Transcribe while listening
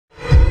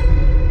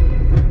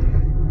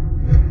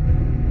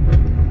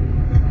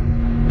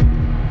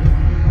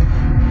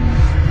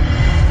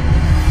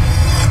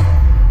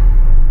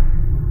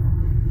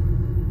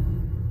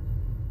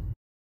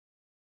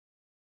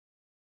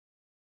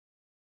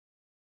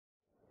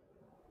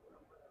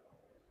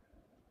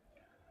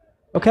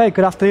Okay,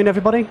 good afternoon,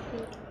 everybody.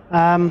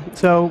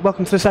 So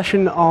welcome to the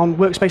session on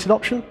workspace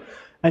adoption.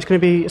 It's going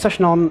to be a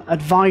session on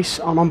advice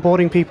on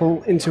onboarding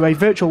people into a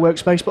virtual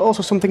workspace, but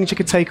also some things you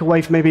could take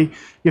away from maybe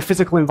your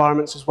physical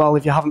environments as well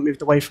if you haven't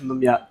moved away from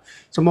them yet.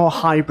 So more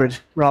hybrid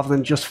rather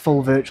than just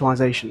full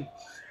virtualization.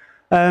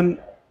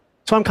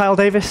 So I'm Kyle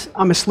Davis.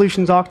 I'm a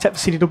solutions architect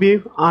for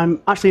CDW.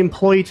 I'm actually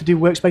employed to do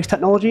workspace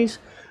technologies.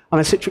 I'm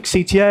a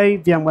Citrix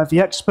CTA, VMware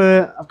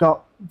vExpert. I've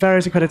got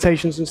various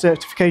accreditations and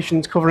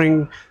certifications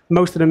covering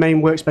most of the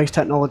main workspace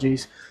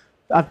technologies.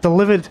 I've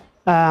delivered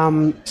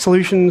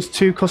solutions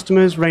to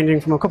customers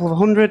ranging from a couple of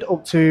hundred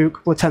up to a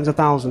couple of tens of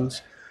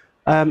thousands.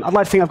 I'd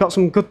like to think I've got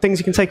some good things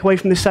you can take away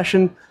from this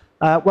session.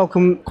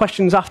 Welcome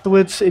questions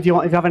afterwards if you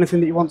have anything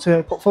that you want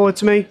to put forward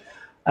to me.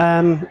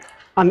 And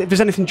if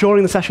there's anything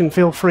during the session,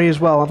 feel free as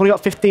well. I've only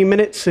got 15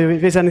 minutes, so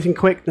if there's anything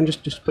quick, then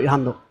just put your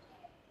hand up.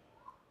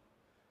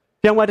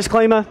 VMware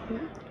disclaimer,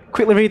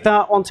 quickly read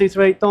that, 1, 2,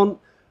 3, done.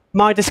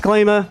 My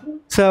disclaimer,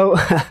 so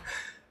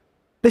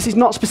this is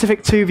not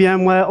specific to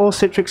VMware or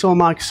Citrix or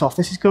Microsoft.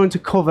 This is going to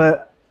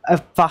cover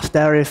a vast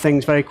area of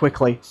things very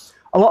quickly.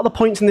 A lot of the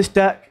points in this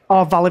deck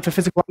are valid for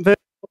physical and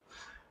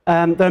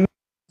virtual. They're in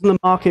the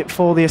market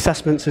for the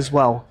assessments as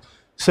well.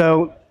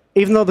 So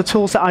even though the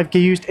tools that I've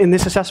used in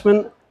this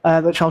assessment,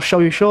 which I'll show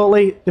you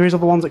shortly, there is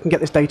other ones that can get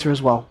this data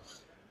as well.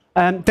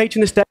 Data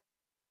in this deck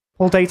is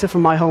all data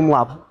from my home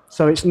lab.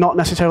 So it's not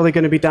necessarily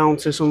going to be down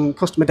to some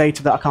customer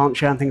data that I can't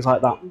share and things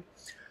like that.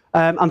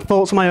 And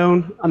thoughts of my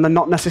own, and they're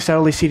not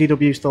necessarily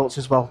CDW's thoughts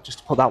as well, just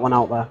to put that one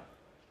out there.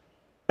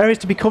 Areas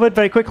to be covered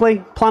very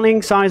quickly: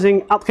 planning,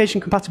 sizing, application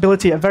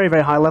compatibility at a very,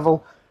 very high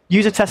level,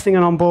 user testing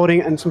and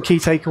onboarding, and some key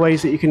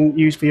takeaways that you can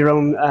use for your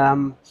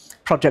own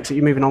projects that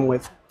you're moving on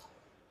with.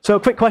 So a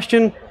quick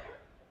question: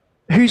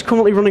 who's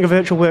currently running a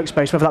virtual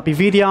workspace, whether that be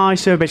VDI,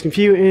 server-based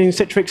computing,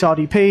 Citrix,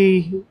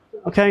 RDP?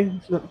 Okay,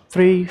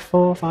 3,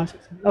 4, 5,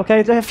 6.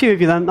 Okay, there are a few of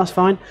you then, that's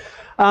fine.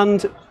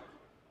 And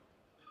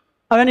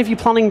are any of you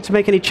planning to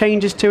make any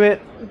changes to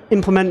it,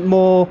 implement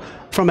more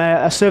from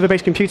a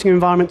server-based computing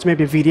environment to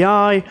maybe a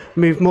VDI,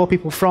 move more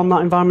people from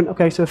that environment?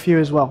 Okay, so a few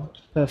as well.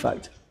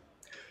 Perfect.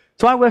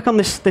 So I work on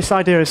this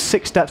idea of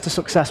 6 steps to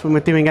success when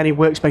we're doing any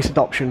workspace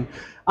adoption.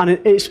 And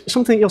it's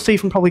something that you'll see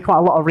from probably quite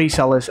a lot of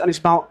resellers. And it's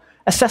about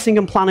assessing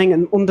and planning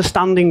and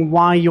understanding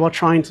why you are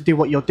trying to do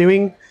what you're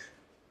doing,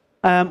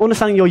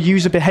 understanding your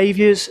user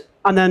behaviors,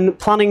 and then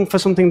planning for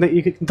something that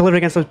you can deliver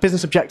against those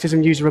business objectives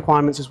and user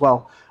requirements as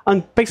well.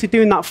 And basically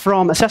doing that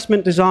from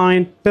assessment,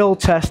 design, build,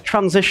 test,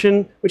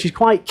 transition, which is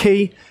quite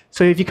key.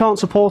 So if you can't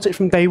support it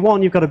from day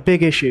one, you've got a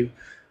big issue.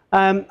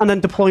 And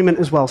then deployment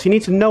as well. So you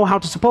need to know how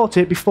to support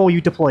it before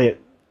you deploy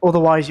it.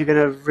 Otherwise, you're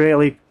going to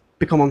really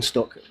become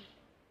unstuck.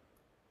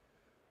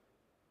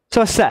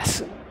 So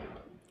assess.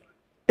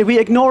 If we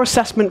ignore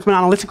assessment from an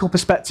analytical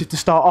perspective to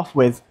start off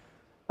with,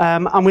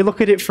 and we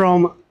look at it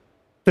from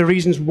the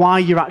reasons why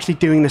you're actually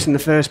doing this in the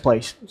first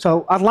place.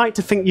 So I'd like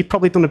to think you've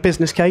probably done a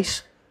business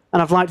case,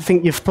 and I'd like to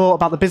think you've thought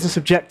about the business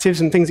objectives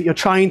and things that you're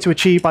trying to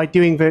achieve by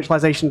doing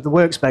virtualization of the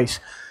workspace.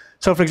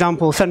 So for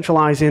example,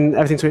 centralizing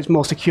everything so it's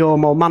more secure,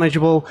 more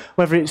manageable,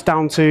 whether it's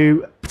down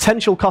to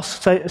potential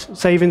cost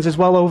savings as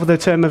well over the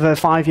term of a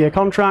 5-year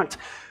contract,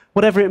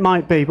 whatever it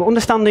might be. But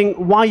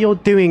understanding why you're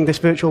doing this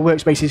virtual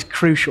workspace is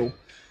crucial.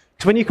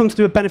 So when you come to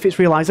do a benefits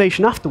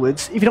realization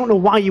afterwards, if you don't know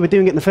why you were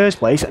doing it in the first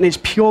place, and it's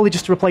purely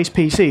just to replace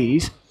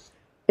PCs,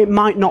 it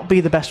might not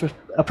be the best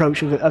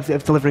approach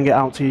of delivering it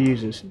out to your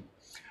users.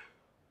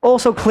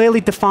 Also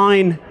clearly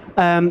define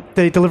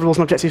the deliverables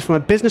and objectives from a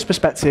business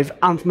perspective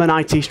and from an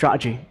IT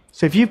strategy.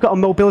 So if you've got a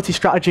mobility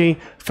strategy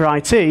for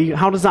IT,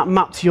 how does that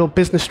map to your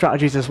business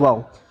strategies as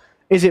well?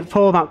 Is it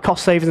all about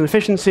cost savings and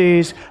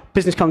efficiencies,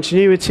 business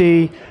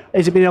continuity?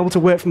 Is it being able to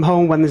work from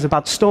home when there's a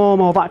bad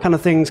storm, all that kind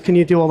of things? Can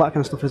you do all that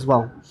kind of stuff as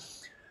well?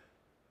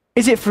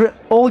 Is it for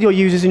all your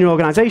users in your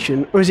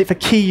organization, or is it for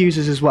key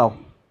users as well?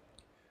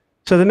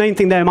 So the main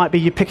thing there might be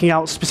you're picking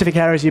out specific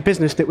areas of your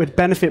business that would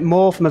benefit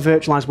more from a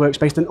virtualized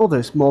workspace than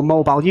others, more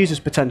mobile users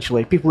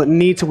potentially, people that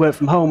need to work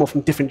from home or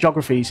from different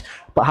geographies,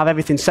 but have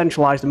everything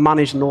centralized and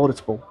managed and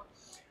auditable.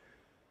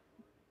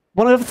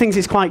 One of the things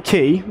that's quite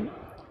key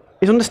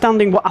is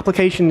understanding what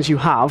applications you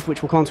have,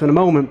 which we'll come on to in a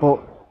moment, but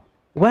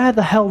where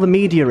the hell the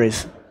media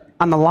is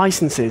and the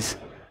licenses.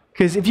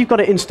 Because if you've got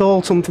to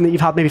install something that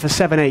you've had maybe for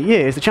 7, 8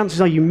 years, the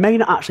chances are you may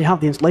not actually have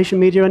the installation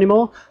media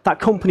anymore. That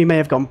company may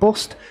have gone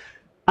bust,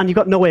 and you've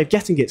got no way of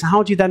getting it. So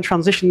how do you then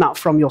transition that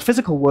from your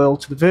physical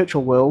world to the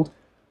virtual world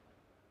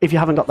if you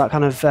haven't got that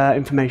kind of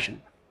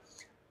information?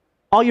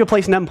 Are you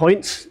replacing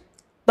endpoints?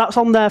 That's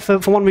on there for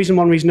one reason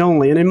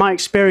only. And in my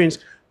experience,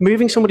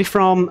 moving somebody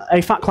from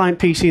a fat client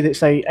PC that's,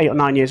 say, 8 or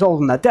 9 years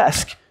old on their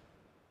desk,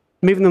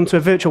 moving them to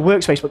a virtual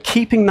workspace, but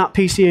keeping that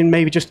PC and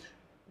maybe just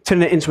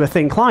turning it into a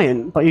thin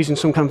client by using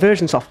some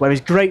conversion software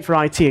is great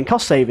for IT and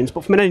cost savings,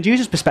 but from an end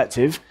user's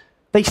perspective,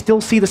 they still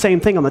see the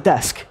same thing on the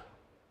desk.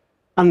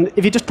 And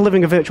if you're just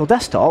delivering a virtual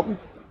desktop,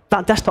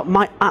 that desktop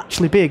might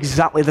actually be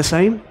exactly the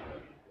same.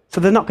 So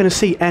they're not going to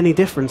see any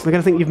difference. They're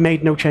going to think you've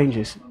made no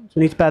changes. So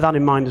we need to bear that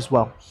in mind as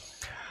well.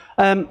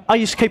 Are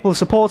you capable of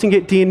supporting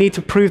it? Do you need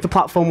to prove the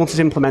platform once it's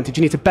implemented?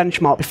 Do you need to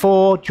benchmark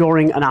before,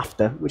 during, and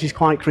after, which is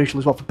quite crucial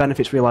as well for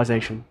benefits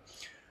realization.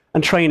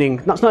 And training.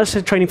 That's not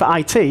necessarily training for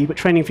IT, but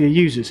training for your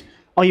users.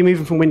 Are you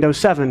moving from Windows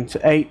 7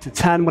 to 8 to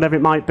 10, whatever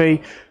it might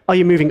be? Are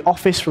you moving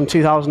Office from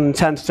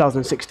 2010 to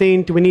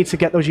 2016? Do we need to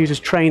get those users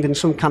trained in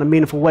some kind of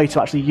meaningful way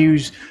to actually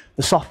use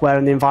the software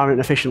and the environment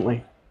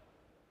efficiently?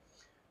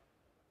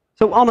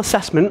 So on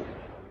assessment,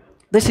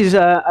 this is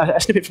a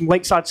snippet from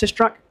Lakeside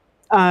Citrix.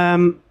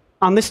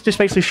 And this just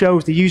basically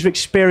shows the user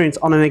experience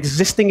on an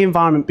existing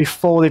environment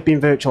before they've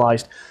been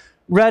virtualized.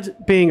 Red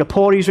being a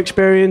poor user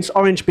experience,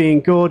 orange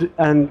being good,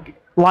 and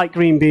light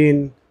green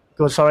being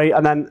good, sorry,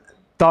 and then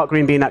dark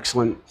green being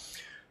excellent.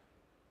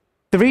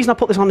 The reason I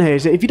put this on here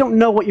is that if you don't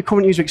know what your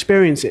current user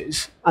experience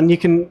is, and you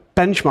can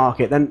benchmark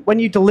it, then when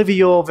you deliver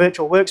your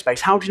virtual workspace,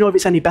 how do you know if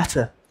it's any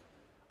better?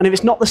 And if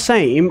it's not the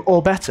same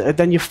or better,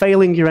 then you're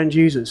failing your end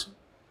users.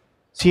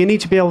 So you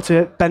need to be able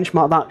to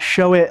benchmark that,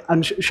 show it,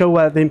 and show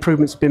where the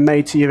improvements have been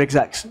made to your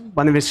execs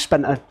when they've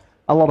spent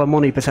a lot of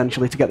money,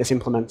 potentially, to get this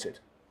implemented.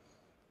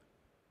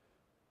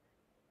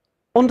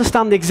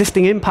 Understand the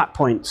existing impact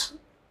points.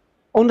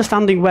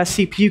 Understanding where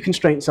CPU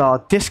constraints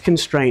are, disk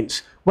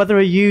constraints, whether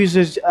a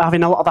user's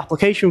having a lot of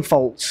application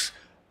faults.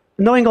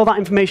 Knowing all that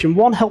information,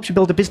 one, helps you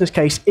build a business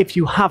case if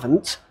you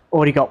haven't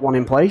already got one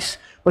in place.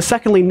 But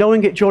secondly,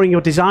 knowing it during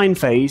your design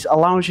phase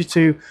allows you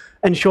to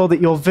ensure that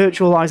your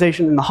virtualization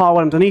in the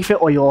hardware underneath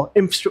it or your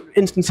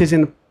instances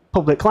in the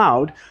public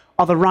cloud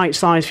are the right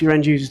size for your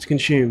end users to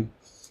consume.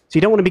 So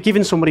you don't want to be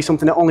giving somebody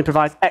something that only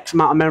provides X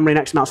amount of memory and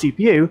X amount of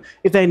CPU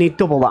if they need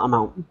double that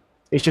amount.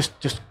 It's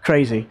just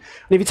crazy.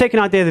 And if you take an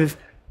idea of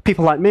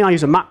people like me, I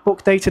use a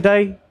MacBook day to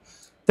day,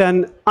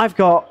 then I've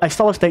got a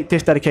solid-state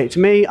disk dedicated to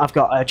me, I've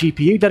got a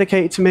GPU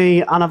dedicated to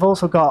me, and I've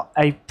also got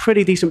a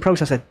pretty decent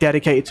processor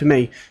dedicated to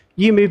me.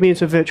 You move me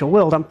into a virtual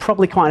world, I'm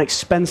probably quite an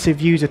expensive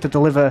user to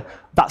deliver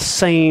that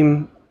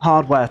same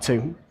hardware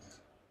to.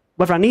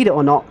 Whether I need it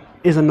or not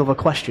is another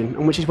question,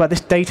 and which is where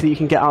this data that you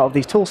can get out of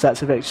these tool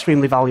sets is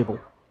extremely valuable.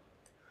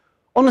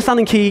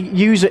 Understanding key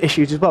user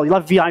issues as well. You'll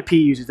have VIP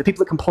users, the people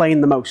that complain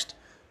the most.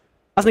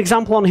 As an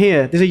example on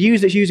here, there's a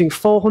user that's using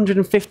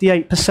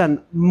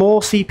 458%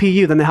 more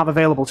CPU than they have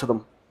available to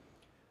them.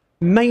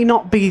 May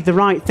not be the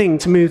right thing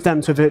to move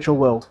them to a virtual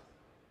world.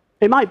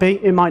 It might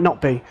be, it might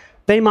not be.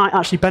 They might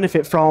actually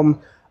benefit from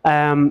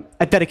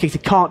a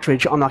dedicated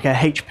cartridge on like a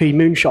HP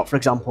Moonshot, for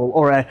example,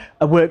 or a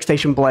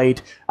workstation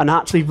blade, and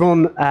actually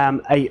run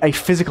a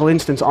physical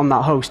instance on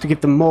that host to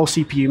give them more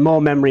CPU,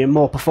 more memory, and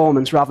more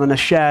performance rather than a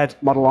shared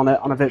model on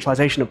a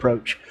virtualization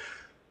approach.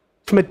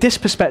 From a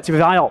disk perspective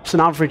with IOPS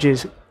and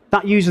averages,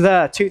 that user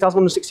there,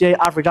 2,168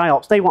 average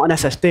IOPS, they want an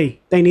SSD.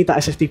 They need that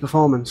SSD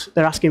performance.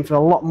 They're asking for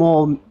a lot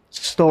more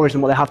storage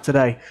than what they have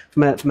today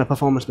from a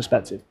performance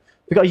perspective.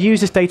 We've got to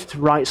use this data to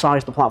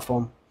right-size the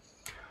platform.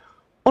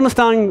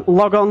 Understanding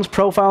logons,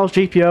 profiles,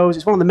 GPOs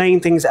is one of the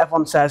main things that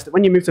everyone says that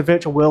when you move to a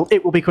virtual world,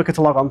 it will be quicker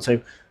to log on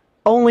to.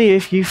 Only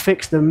if you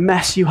fix the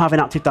mess you have in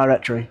Active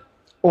Directory,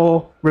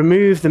 or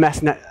remove the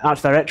mess in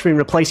Active Directory and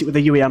replace it with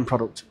a UEM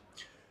product.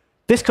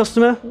 This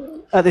customer,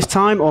 at this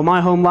time, or my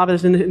home lab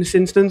in this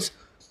instance,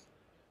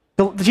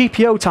 the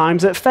GPO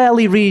times are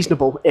fairly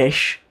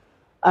reasonable-ish.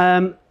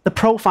 The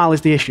profile is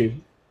the issue.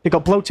 They've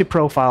got bloated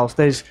profiles.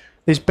 There's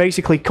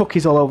basically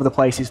cookies all over the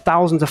place. There's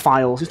thousands of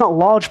files. It's not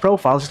large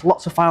profiles. There's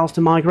lots of files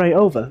to migrate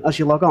over as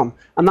you log on.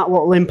 And that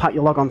will impact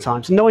your logon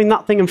time. So knowing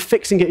that thing and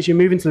fixing it as you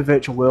move into the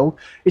virtual world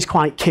is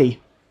quite key.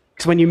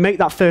 Because when you make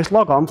that first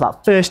logon for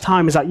that first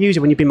time as that user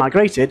when you've been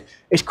migrated,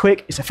 it's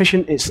quick, it's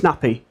efficient, it's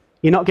snappy.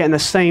 You're not getting the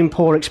same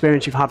poor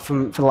experience you've had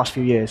for the last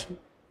few years.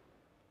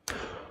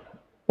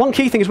 One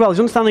key thing as well is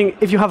understanding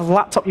if you have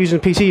laptop users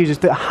and PC users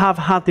that have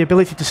had the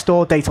ability to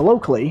store data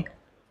locally,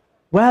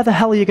 where the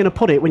hell are you going to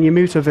put it when you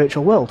move to a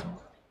virtual world?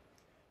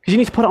 Because you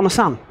need to put it on a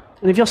SAN.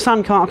 And if your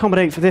SAN can't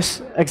accommodate, for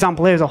this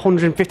example here, is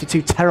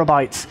 152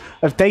 terabytes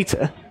of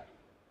data,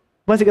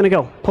 where's it going to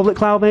go? Public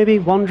cloud maybe?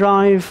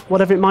 OneDrive?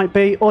 Whatever it might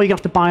be? Or you're going to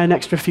have to buy an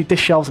extra few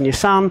disk shelves on your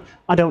SAN?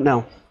 I don't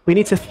know. We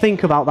need to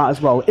think about that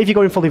as well, if you're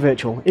going fully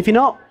virtual. If you're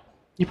not,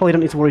 you probably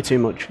don't need to worry too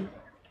much.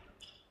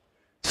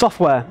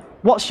 Software.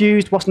 What's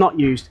used, what's not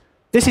used.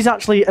 This is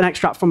actually an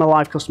extract from a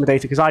live customer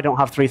data because I don't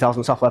have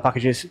 3,000 software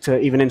packages to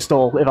even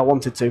install if I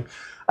wanted to.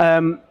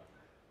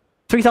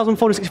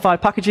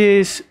 3,465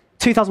 packages,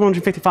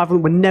 2,155 of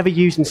them were never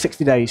used in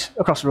 60 days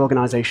across the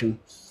organization.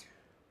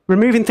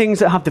 Removing things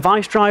that have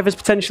device drivers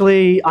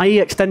potentially, i.e.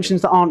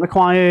 extensions that aren't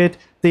required,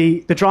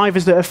 the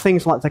drivers that have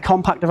things like the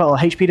compact or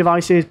HP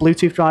devices,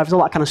 Bluetooth drivers,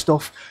 all that kind of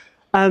stuff.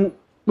 And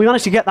we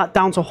managed to get that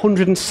down to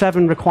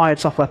 107 required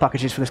software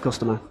packages for this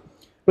customer,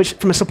 which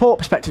from a support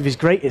perspective is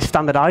great. It's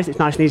standardized, it's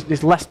nice and easy,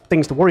 there's less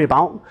things to worry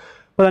about.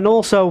 But then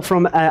also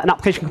from an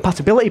application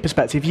compatibility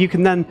perspective, you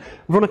can then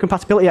run a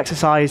compatibility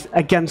exercise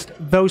against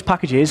those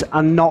packages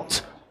and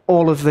not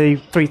all of the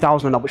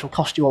 3,000 which will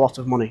cost you a lot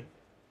of money.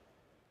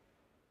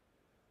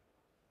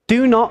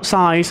 Do not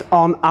size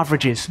on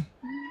averages.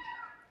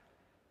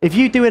 If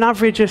you do an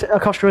average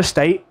across your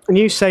estate, and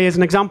you say, as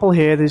an example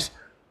here, there's,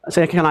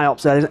 say, an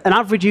IOPS there, there's an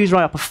average user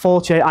IOP of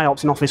 48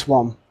 IOPS in Office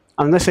 1.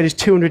 And let's say there's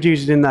 200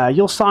 users in there.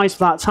 You'll size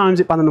for that, times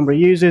it by the number of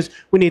users.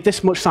 We need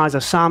this much size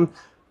of SAN.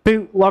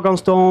 Boot, logon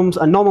storms,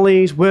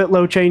 anomalies,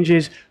 workload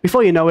changes.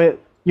 Before you know it,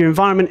 your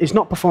environment is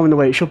not performing the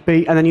way it should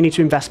be, and then you need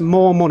to invest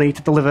more money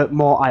to deliver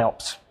more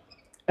IOPS.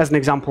 As an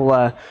example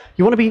there,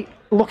 you want to be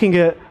looking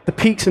at the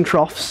peaks and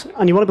troughs,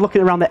 and you want to be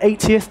looking around the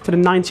 80th to the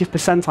 90th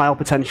percentile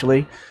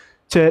potentially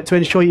to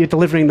ensure you're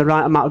delivering the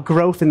right amount of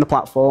growth in the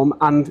platform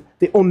and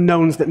the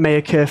unknowns that may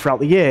occur throughout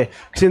the year.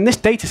 Because in this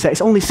data set,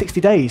 it's only 60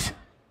 days.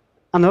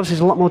 And obviously,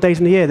 there's a lot more days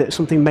in the year that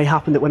something may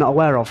happen that we're not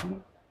aware of.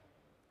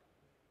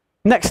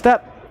 Next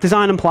step,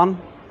 design and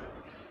plan.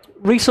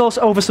 Resource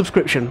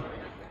oversubscription.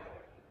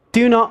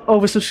 Do not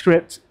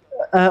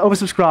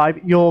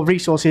oversubscribe your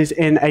resources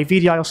in a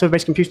VDI or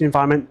server-based computing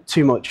environment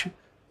too much.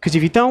 Because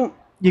if you don't,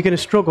 you're going to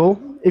struggle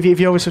if you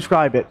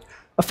oversubscribe it.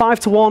 A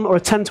 5-to-1 or a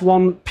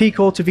 10-to-1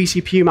 P-core to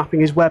vCPU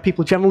mapping is where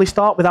people generally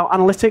start without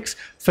analytics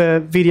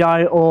for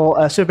VDI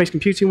or server-based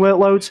computing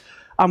workloads.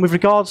 And with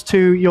regards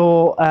to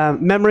your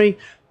memory,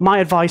 my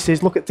advice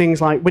is look at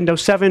things like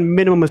Windows 7,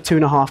 minimum of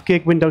 2.5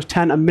 gig, Windows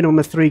 10, a minimum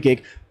of 3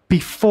 gig,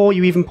 before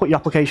you even put your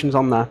applications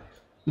on there.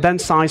 Then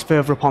size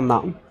further upon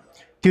that.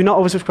 Do not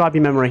oversubscribe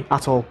your memory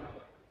at all,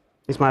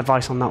 is my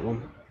advice on that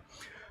one.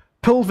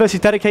 Pooled versus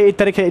dedicated.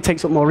 Dedicated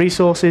takes up more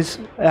resources.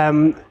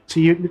 So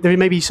there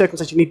may be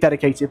circumstances you need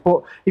dedicated.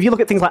 But if you look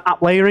at things like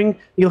app layering,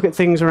 you look at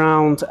things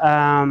around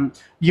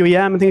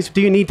UEM and things,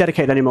 do you need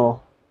dedicated anymore?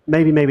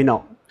 Maybe, maybe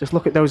not. Just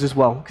look at those as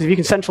well. Because if you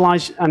can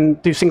centralize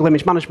and do single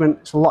image management,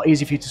 it's a lot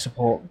easier for you to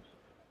support.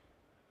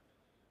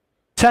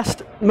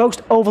 Test.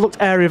 Most overlooked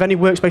area of any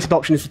workspace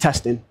adoption is the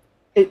testing.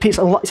 It's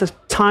a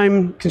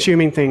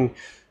time-consuming thing.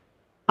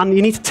 And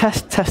you need to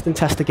test, test, and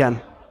test again.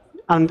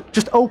 And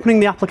just opening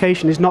the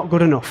application is not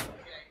good enough.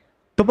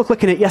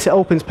 Double-clicking it, yes, it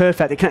opens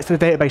perfect. It connects to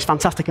the database,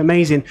 fantastic,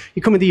 amazing.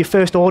 You come and do your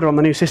first order on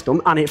the new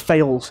system, and it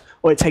fails,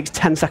 or it takes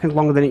 10 seconds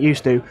longer than it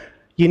used to.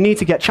 You need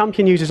to get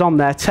champion users on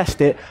there, test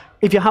it.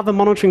 If you have a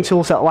monitoring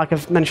toolset like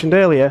I've mentioned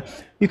earlier,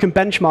 you can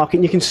benchmark it,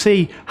 and you can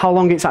see how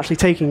long it's actually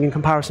taking in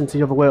comparison to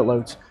the other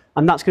workloads.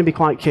 And that's going to be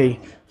quite key,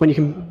 when you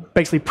can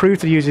basically prove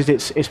to the users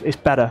it's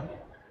better.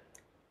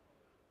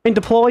 In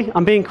deploy,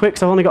 I'm being quick,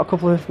 so I've only got a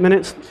couple of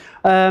minutes.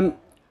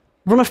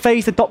 Run a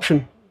phased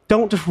adoption.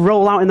 Don't just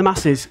roll out in the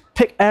masses.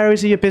 Pick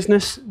areas of your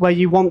business where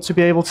you want to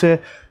be able to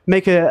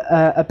make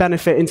a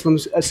benefit into them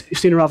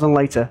sooner rather than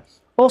later.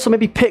 Also,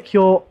 maybe pick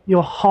your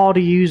harder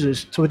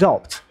users to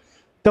adopt.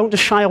 Don't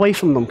just shy away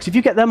from them, because if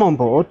you get them on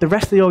board, the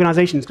rest of the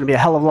organization is going to be a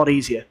hell of a lot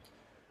easier.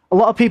 A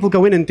lot of people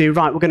go in and do,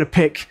 right, we're going to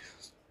pick,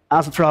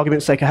 as for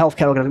argument's sake, a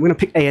healthcare organization, we're going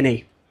to pick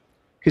A&E.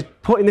 Because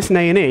putting this in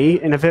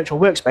A&E in a virtual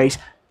workspace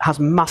has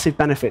massive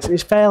benefits, and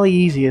it's fairly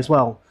easy as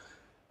well.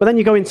 But then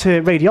you go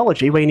into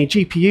radiology, where you need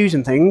GPUs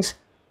and things,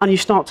 and you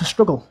start to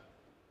struggle.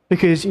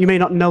 Because you may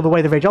not know the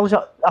way the radiology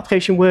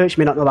application works,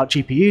 you may not know about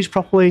GPUs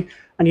properly,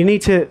 and you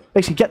need to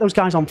basically get those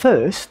guys on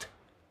first,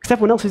 because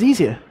everyone else is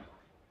easier.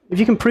 If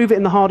you can prove it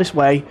in the hardest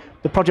way,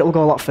 the project will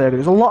go a lot further.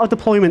 There's a lot of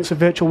deployments of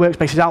virtual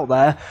workspaces out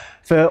there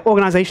for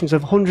organizations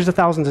of hundreds of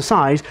thousands of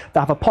size that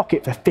have a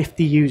pocket for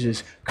 50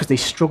 users, because they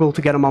struggle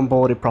to get them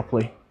onboarded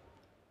properly.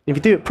 If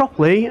you do it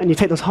properly, and you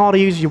take those harder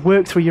users, you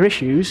work through your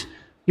issues,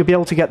 you'll be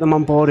able to get them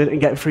onboarded and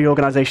get through your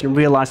organization and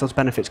realize those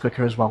benefits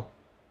quicker as well.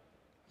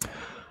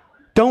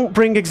 Don't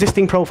bring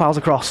existing profiles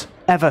across,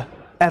 ever,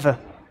 ever.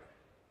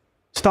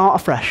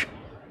 Start afresh.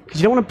 Because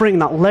you don't want to bring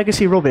that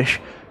legacy rubbish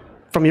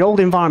from your old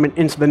environment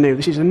into the new.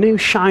 This is a new,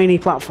 shiny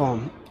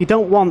platform. You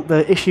don't want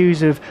the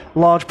issues of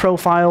large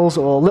profiles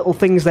or little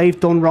things they've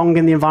done wrong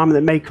in the environment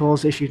that may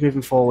cause issues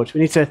moving forward.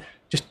 We need to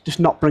just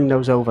not bring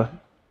those over.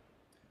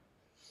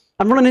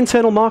 And run an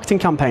internal marketing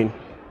campaign.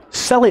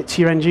 Sell it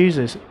to your end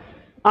users.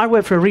 I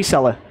work for a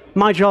reseller.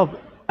 My job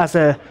as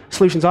a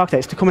solutions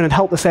architect is to come in and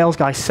help the sales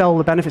guy sell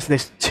the benefits of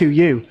this to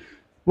you.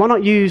 Why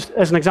not use,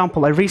 as an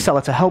example, a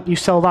reseller to help you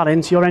sell that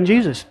into your end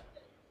users?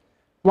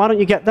 Why don't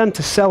you get them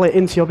to sell it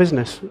into your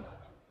business?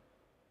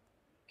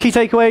 Key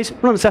takeaways,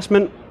 run an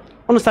assessment,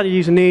 understand your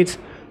user needs,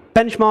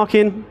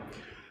 benchmarking,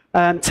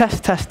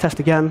 test, test, test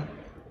again,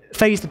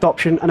 phased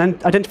adoption, and then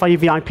identify your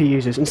VIP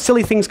users. And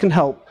silly things can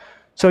help.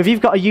 So if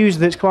you've got a user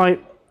that's got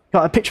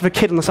a picture of a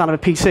kid on the side of a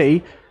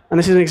PC, and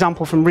this is an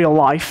example from real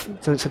life,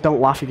 so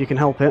don't laugh if you can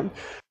help it.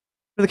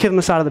 The kid on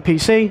the side of the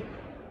PC,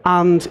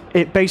 and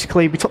it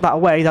basically, we took that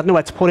away, they had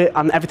nowhere to put it,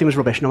 and everything was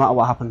rubbish no matter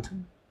what happened.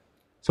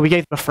 So we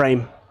gave them a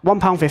frame,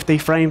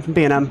 £1.50 frame from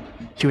B&M,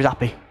 she was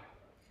happy.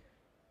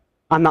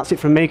 And that's it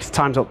from me, because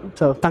time's up.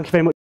 So thank you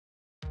very much.